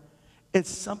him.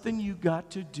 It's something you got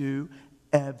to do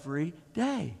every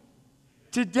day.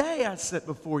 Today I set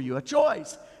before you a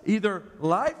choice, either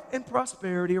life and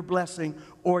prosperity or blessing,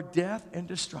 or death and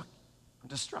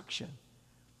destruction.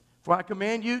 For I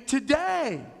command you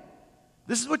today.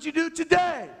 This is what you do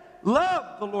today.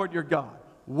 Love the Lord your God.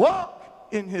 Walk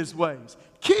in his ways.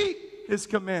 Keep his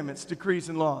commandments, decrees,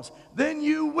 and laws. Then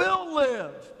you will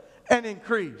live and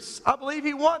increase. I believe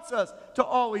he wants us to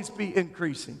always be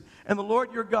increasing. And the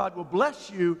Lord your God will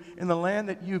bless you in the land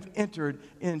that you've entered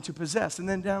in to possess. And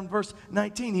then down verse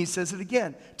 19, he says it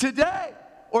again. Today,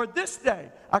 or this day,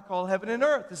 I call heaven and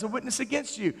earth as a witness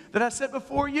against you, that I set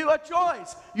before you a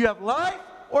choice. You have life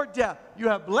or death. You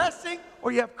have blessing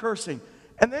or you have cursing.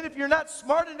 And then if you're not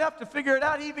smart enough to figure it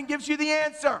out, he even gives you the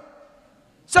answer.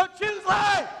 So choose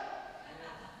life.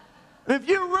 And if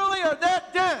you really are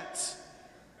that dense,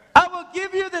 I will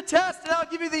give you the test and I'll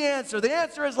give you the answer. The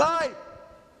answer is life.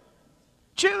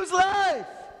 Choose life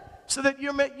so that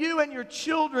you and your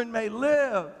children may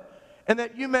live, and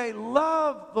that you may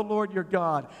love the Lord your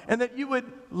God, and that you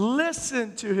would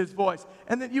listen to his voice,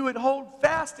 and that you would hold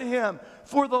fast to him.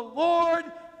 For the Lord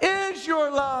is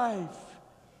your life,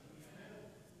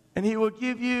 and he will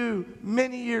give you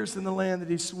many years in the land that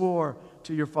he swore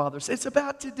to your fathers. It's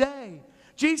about today.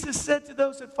 Jesus said to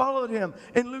those that followed him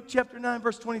in Luke chapter 9,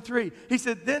 verse 23, he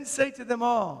said, then say to them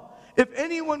all, if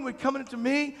anyone would come unto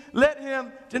me, let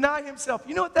him deny himself.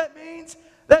 You know what that means?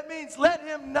 That means let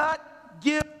him not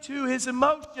give to his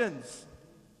emotions.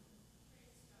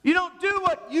 You don't do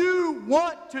what you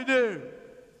want to do.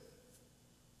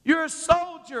 You're a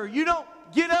soldier. You don't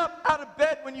get up out of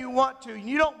bed when you want to.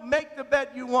 You don't make the bed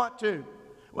you want to.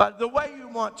 Well, the way you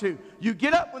want to. You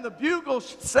get up when the bugle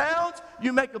sounds.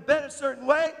 You make a bed a certain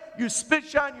way. You spit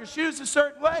shine your shoes a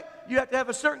certain way. You have to have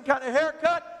a certain kind of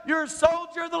haircut. You're a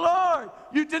soldier of the Lord.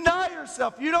 You deny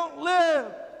yourself. You don't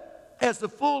live as the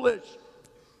foolish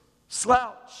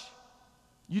slouch.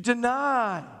 You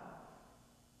deny.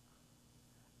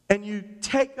 And you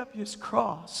take up his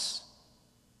cross.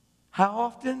 How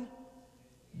often?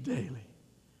 Daily.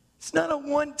 It's not a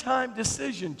one-time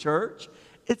decision, church.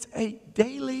 It's a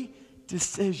daily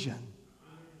decision.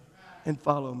 And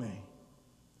follow me.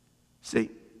 See,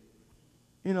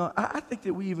 you know, I think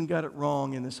that we even got it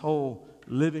wrong in this whole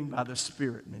living by the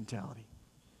Spirit mentality.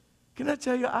 Can I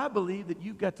tell you, I believe that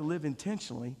you've got to live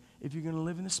intentionally if you're going to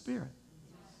live in the Spirit.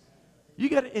 You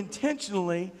got to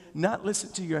intentionally not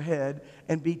listen to your head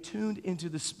and be tuned into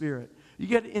the Spirit. You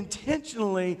got to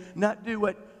intentionally not do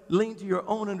what lean to your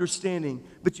own understanding,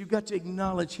 but you've got to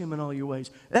acknowledge him in all your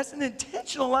ways. That's an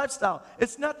intentional lifestyle.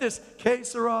 It's not this que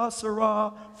sera,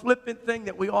 sera, flippant thing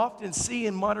that we often see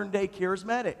in modern day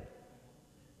charismatic.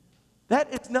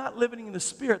 That is not living in the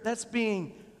Spirit. That's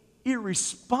being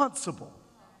irresponsible.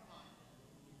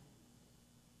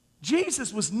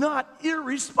 Jesus was not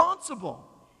irresponsible.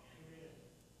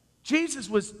 Jesus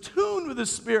was tuned with the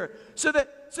Spirit so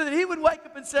that he would wake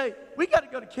up and say, we got to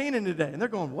go to Canaan today. And they're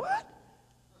going, what?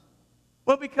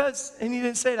 Well, because, and he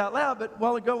didn't say it out loud, but a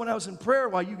while ago when I was in prayer,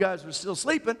 while you guys were still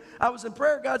sleeping, I was in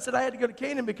prayer. God said I had to go to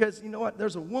Canaan because, you know what,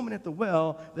 there's a woman at the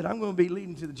well that I'm going to be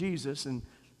leading to the Jesus. And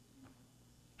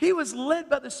he was led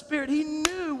by the Spirit. He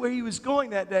knew where he was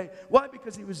going that day. Why?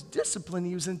 Because he was disciplined.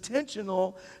 He was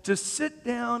intentional to sit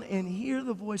down and hear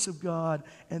the voice of God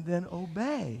and then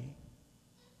obey.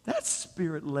 That's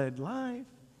Spirit-led life.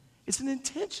 It's an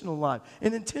intentional life,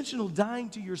 an intentional dying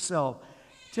to yourself,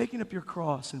 taking up your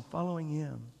cross and following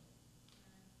him.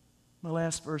 My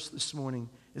last verse this morning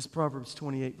is Proverbs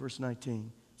 28, verse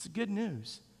 19. It's good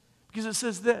news because it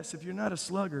says this: if you're not a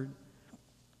sluggard,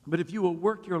 but if you will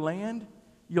work your land,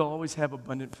 you'll always have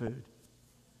abundant food.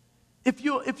 If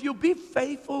you'll be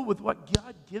faithful with what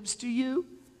God gives to you,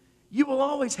 you will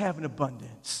always have an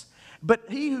abundance. But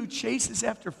he who chases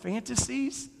after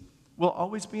fantasies will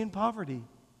always be in poverty.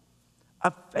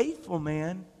 A faithful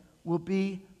man will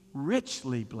be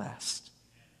richly blessed.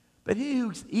 But he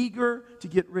who's eager to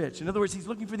get rich, in other words, he's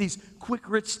looking for these quick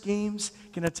rich schemes,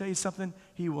 can I tell you something?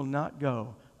 He will not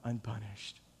go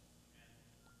unpunished.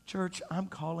 Church, I'm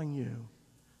calling you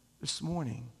this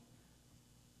morning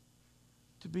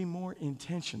to be more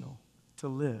intentional, to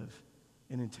live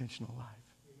an intentional life.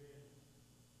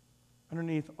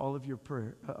 Underneath all of your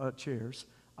chairs,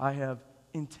 I have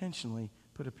intentionally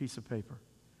put a piece of paper.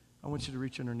 I want you to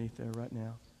reach underneath there right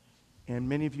now. And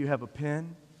many of you have a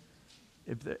pen.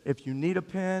 If you need a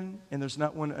pen and there's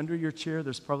not one under your chair,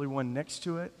 there's probably one next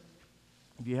to it.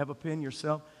 If you have a pen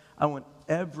yourself, I want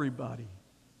everybody's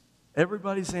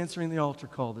answering the altar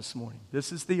call this morning.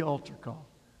 This is the altar call.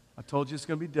 I told you it's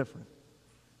going to be different.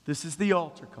 This is the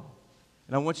altar call.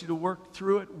 And I want you to work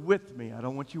through it with me. I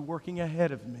don't want you working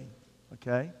ahead of me.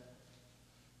 Okay?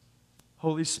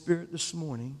 Holy Spirit, this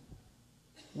morning,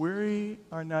 we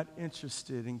are not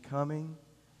interested in coming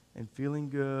and feeling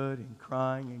good and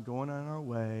crying and going on our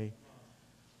way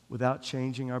without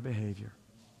changing our behavior.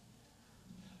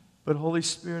 But Holy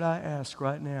Spirit, I ask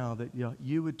right now that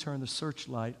you would turn the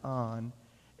searchlight on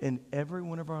in every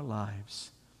one of our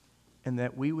lives and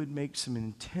that we would make some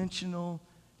intentional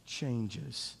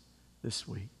changes this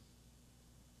week.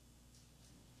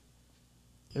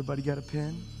 Everybody got a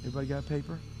pen? Everybody got a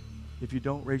paper? If you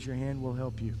don't, raise your hand. We'll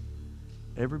help you.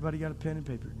 Everybody got a pen and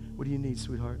paper? What do you need,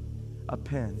 sweetheart? A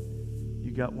pen.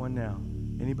 You got one now.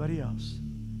 Anybody else?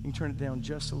 You can turn it down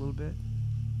just a little bit.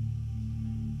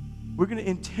 We're going to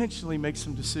intentionally make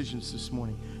some decisions this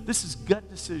morning. This is gut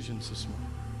decisions this morning.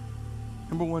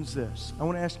 Number one is this. I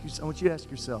want you to ask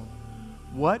yourself,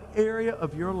 what area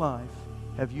of your life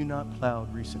have you not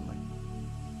plowed recently?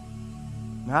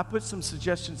 Now, I put some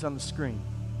suggestions on the screen.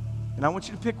 And I want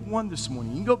you to pick one this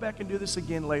morning. You can go back and do this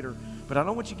again later, but I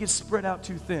don't want you to get spread out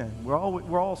too thin. We're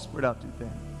all spread out too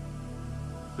thin.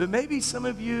 But maybe some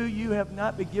of you have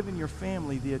not been giving your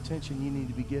family the attention you need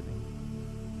to be giving.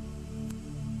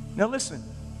 Now listen,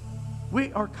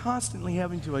 we are constantly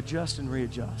having to adjust and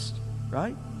readjust,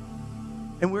 right?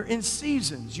 And we're in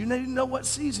seasons. You need to know what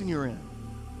season you're in.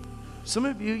 Some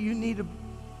of you need to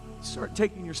start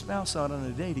taking your spouse out on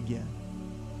a date again.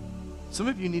 Some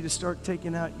of you need to start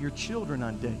taking out your children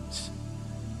on dates.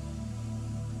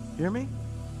 Hear me?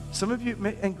 Some of you,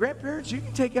 and grandparents, you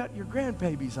can take out your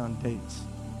grandbabies on dates.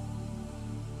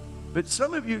 But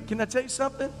some of you, can I tell you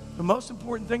something? The most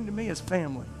important thing to me is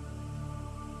family.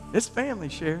 It's family,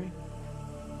 Sherry.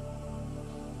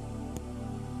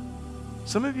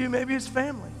 Some of you, maybe it's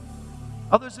family.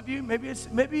 Others of you, maybe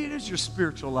it is your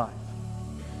spiritual life.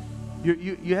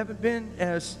 You haven't been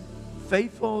as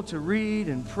faithful to read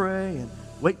and pray and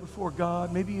wait before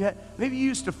God. Maybe you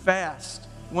used to fast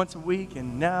once a week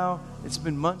and now it's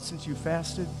been months since you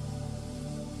fasted.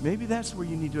 Maybe that's where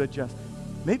you need to adjust.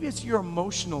 Maybe it's your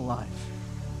emotional life.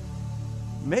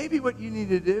 Maybe what you need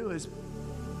to do is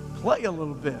play a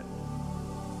little bit.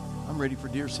 I'm ready for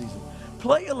deer season.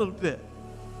 Play a little bit.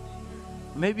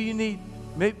 Maybe you need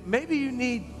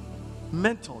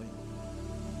mentally.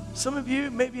 Some of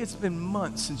you, maybe it's been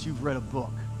months since you've read a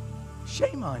book.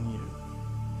 Shame on you.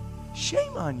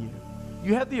 Shame on you.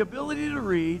 You have the ability to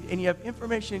read and you have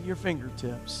information at your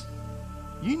fingertips.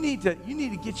 You need to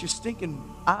get your stinking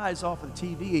eyes off of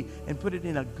the TV and put it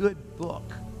in a good book.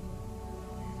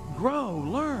 Grow,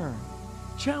 learn,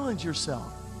 challenge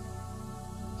yourself.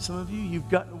 Some of you, you've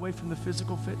gotten away from the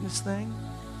physical fitness thing.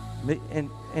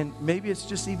 And maybe it's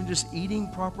just eating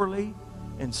properly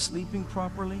and sleeping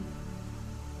properly.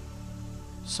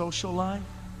 Social life.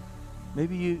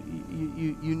 Maybe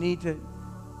you need to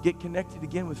get connected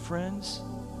again with friends.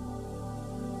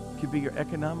 could be your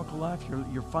economical life.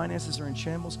 Your finances are in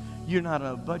shambles. You're not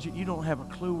on a budget. You don't have a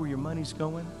clue where your money's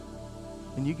going.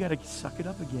 And you got to suck it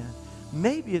up again.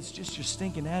 Maybe it's just your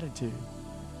stinking attitude.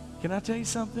 Can I tell you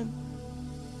something?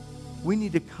 We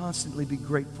need to constantly be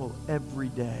grateful every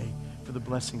day for the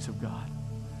blessings of God.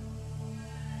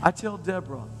 I tell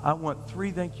Deborah, I want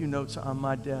 3 thank you notes on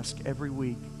my desk every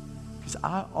week because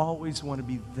I always want to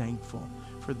be thankful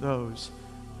for those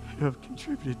who have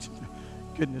contributed to the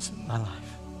goodness of my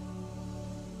life.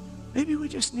 Maybe we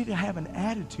just need to have an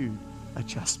attitude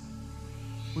adjustment.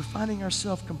 We're finding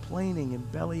ourselves complaining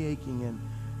and belly aching and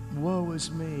woe is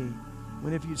me.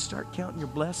 When if you start counting your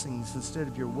blessings instead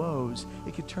of your woes,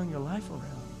 it could turn your life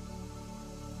around.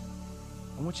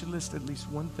 I want you to list at least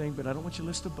one thing, but I don't want you to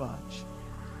list a bunch.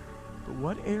 But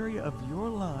what area of your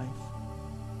life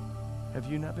have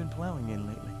you not been plowing in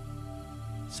lately?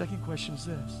 Second question is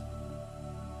this.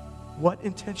 What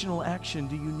intentional action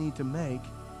do you need to make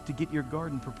to get your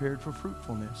garden prepared for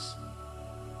fruitfulness?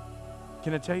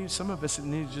 Can I tell you, some of us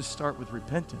need to just start with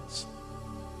repentance.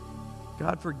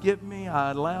 God, forgive me.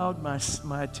 I allowed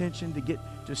my attention to get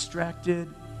distracted,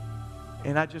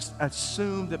 and I just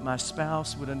assumed that my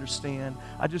spouse would understand.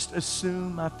 I just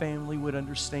assumed my family would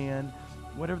understand,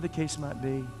 whatever the case might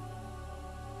be.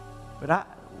 But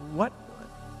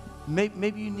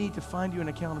maybe you need to find you an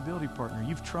accountability partner.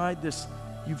 You've tried this.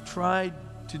 You've tried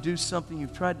to do something.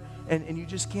 You've tried, and you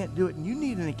just can't do it. And you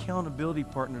need an accountability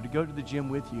partner to go to the gym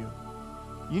with you.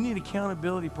 You need an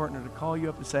accountability partner to call you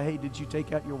up and say, hey, did you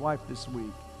take out your wife this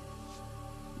week?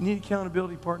 You need an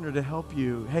accountability partner to help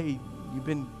you. Hey, you've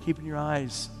been keeping your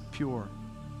eyes pure.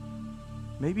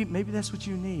 Maybe that's what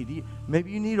you need.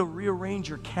 Maybe you need to rearrange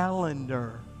your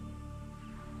calendar.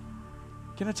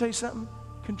 Can I tell you something?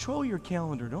 Control your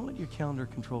calendar. Don't let your calendar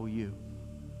control you.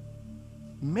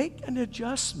 Make an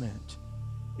adjustment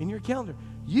in your calendar.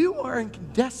 You are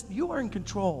in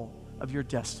control of your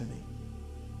destiny.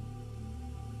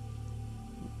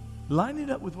 Line it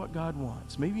up with what God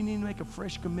wants. Maybe you need to make a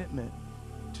fresh commitment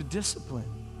to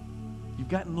discipline. You've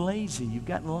gotten lazy. You've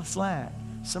gotten slack.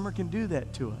 Summer can do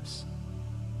that to us.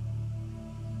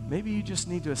 Maybe you just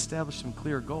need to establish some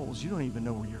clear goals. You don't even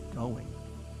know where you're going.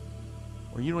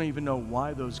 Or you don't even know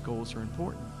why those goals are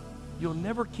important. You'll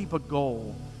never keep a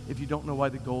goal if you don't know why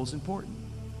the goal is important.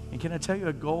 And can I tell you,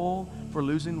 a goal for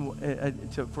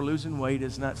losing weight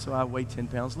is not so I weigh 10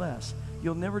 pounds less.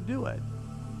 You'll never do it.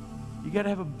 You got to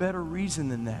have a better reason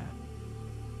than that.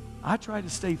 I try to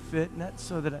stay fit, not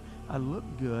so that I look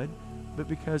good, but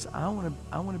because I want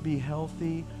to be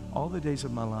healthy all the days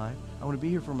of my life. I want to be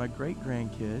here for my great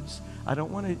grandkids. I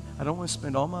don't want to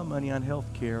spend all my money on health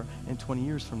care in 20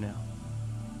 years from now.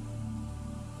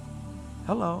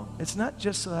 Hello, it's not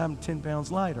just so I'm 10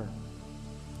 pounds lighter,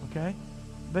 okay?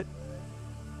 But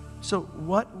so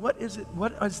what is it?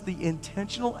 What is the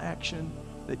intentional action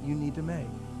that you need to make?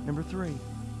 Number 3.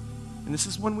 And this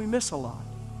is one we miss a lot.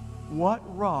 What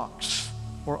rocks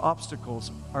or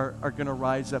obstacles are going to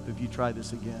rise up if you try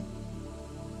this again?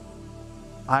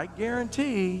 I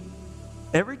guarantee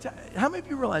every time, how many of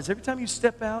you realize every time you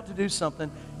step out to do something,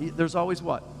 there's always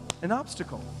what? An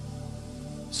obstacle.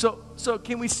 So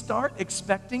can we start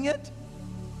expecting it?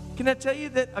 Can I tell you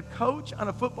that a coach on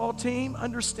a football team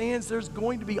understands there's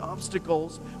going to be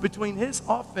obstacles between his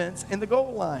offense and the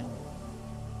goal line?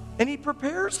 And he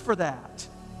prepares for that.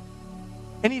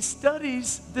 And he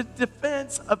studies the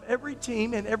defense of every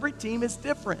team, and every team is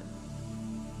different.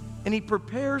 And he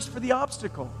prepares for the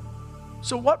obstacle.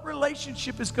 So what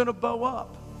relationship is going to bow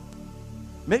up?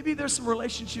 Maybe there's some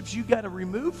relationships you got to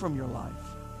remove from your life.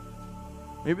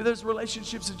 Maybe there's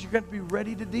relationships that you're going to be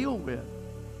ready to deal with.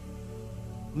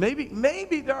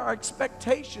 Maybe there are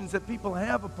expectations that people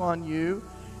have upon you,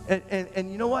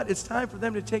 and you know what? It's time for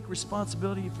them to take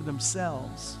responsibility for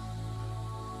themselves.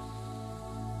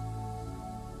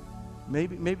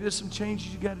 Maybe there's some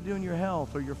changes you got to do in your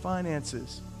health or your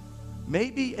finances.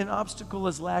 Maybe an obstacle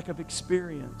is lack of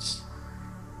experience.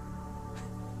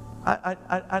 I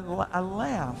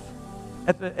laugh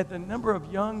at the number of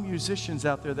young musicians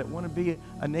out there that want to be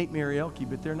a Nate Marielke,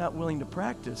 but they're not willing to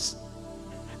practice.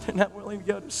 They're not willing to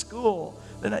go to school.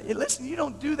 Listen, you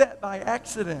don't do that by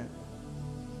accident.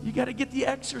 You got to get the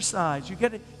exercise. You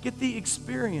got to get the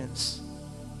experience.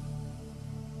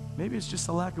 Maybe it's just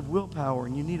a lack of willpower,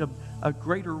 and you need a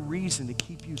greater reason to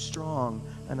keep you strong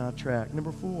and on track.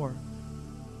 Number 4,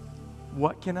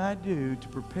 what can I do to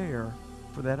prepare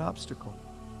for that obstacle?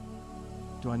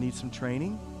 Do I need some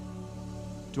training?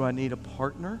 Do I need a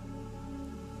partner?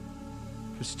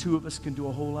 Because 2 of us can do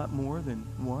a whole lot more than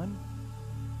 1.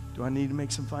 Do I need to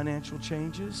make some financial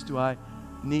changes? Do I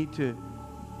need to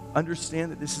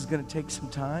understand that this is going to take some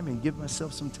time and give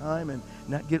myself some time and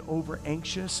not get over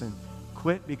anxious and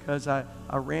quit because I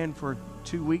ran for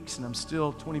 2 weeks and I'm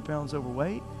still 20 pounds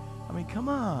overweight. I mean, come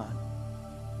on.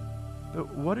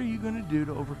 But what are you going to do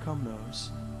to overcome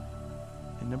those?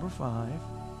 And number 5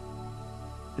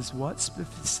 is, what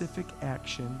specific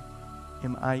action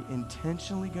am I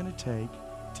intentionally going to take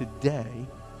today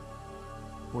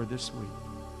or this week?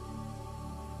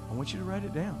 I want you to write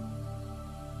it down.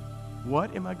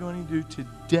 What am I going to do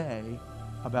today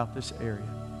about this area?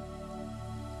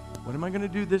 What am I going to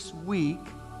do this week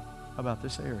about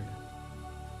this area?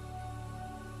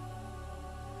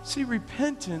 See,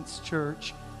 repentance,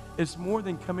 church, is more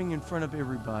than coming in front of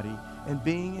everybody and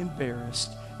being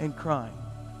embarrassed and crying.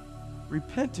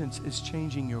 Repentance is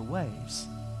changing your ways.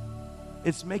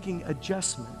 It's making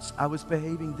adjustments. I was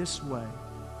behaving this way,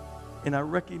 and I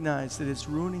recognize that it's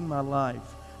ruining my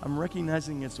life. I'm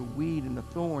recognizing it's a weed and a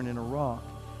thorn and a rock,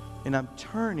 and I'm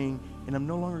turning, and I'm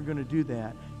no longer going to do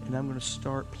that, and I'm going to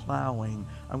start plowing.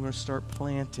 I'm going to start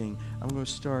planting. I'm going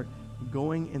to start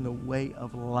going in the way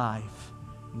of life,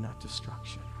 not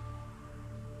destruction.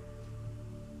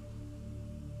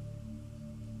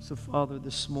 So, Father,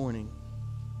 this morning,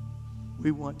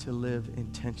 we want to live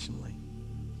intentionally.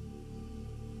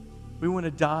 We want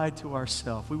to die to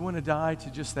ourselves. We want to die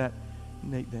to just that.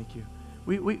 Nate, thank you.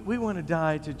 We want to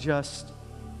die to just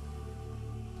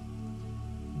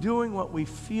doing what we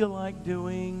feel like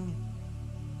doing,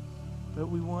 but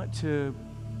we want to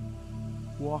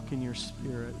walk in your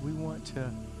Spirit. We want to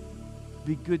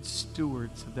be good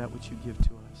stewards of that which you give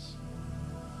to us.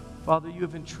 Father, you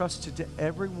have entrusted to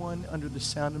everyone under the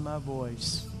sound of my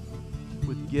voice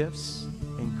with gifts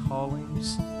and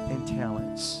callings and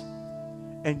talents.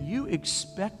 And you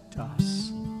expect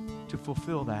us to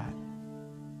fulfill that.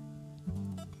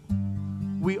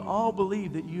 We all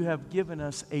believe that you have given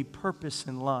us a purpose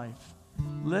in life.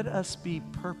 Let us be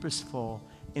purposeful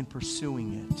in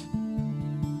pursuing it.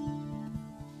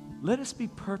 Let us be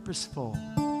purposeful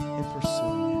in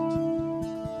pursuing it.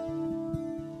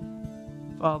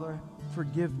 Father,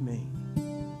 forgive me.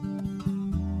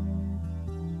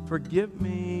 Forgive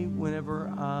me whenever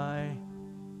I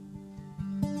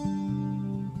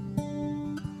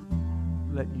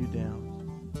let you down.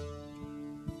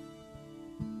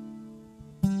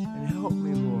 And help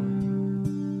me,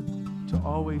 Lord, to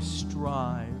always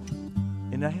strive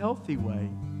in a healthy way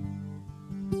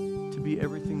to be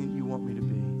everything that you want me to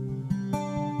be.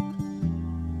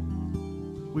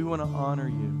 We want to honor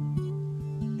you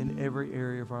in every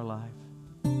area of our life.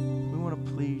 We want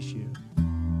to please you.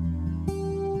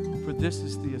 For this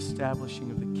is the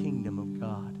establishing of the kingdom of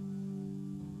God,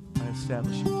 and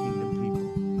establishing kingdom people.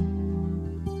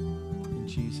 In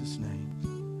Jesus' name.